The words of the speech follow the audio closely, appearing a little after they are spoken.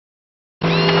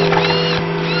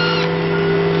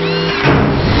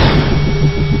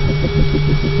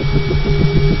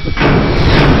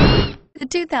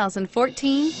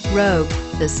2014 Rogue.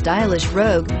 The stylish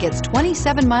Rogue gets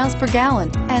 27 miles per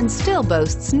gallon and still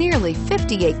boasts nearly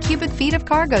 58 cubic feet of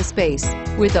cargo space.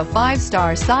 With a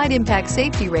 5-star side impact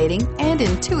safety rating and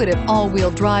intuitive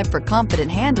all-wheel drive for confident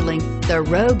handling, the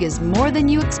Rogue is more than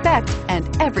you expect and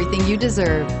everything you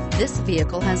deserve. This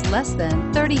vehicle has less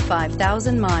than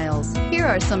 35,000 miles. Here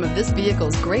are some of this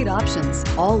vehicle's great options: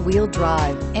 all-wheel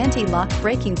drive, anti-lock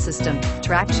braking system,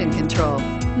 traction control,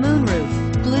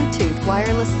 moonroof, Bluetooth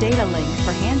wireless data link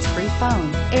for hands-free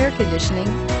phone, air conditioning,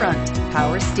 front,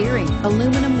 power steering,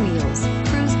 aluminum wheels,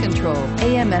 cruise control,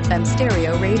 AM/FM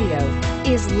stereo radio.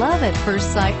 Is love at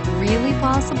first sight really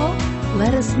possible?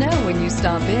 Let us know when you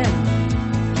stop in.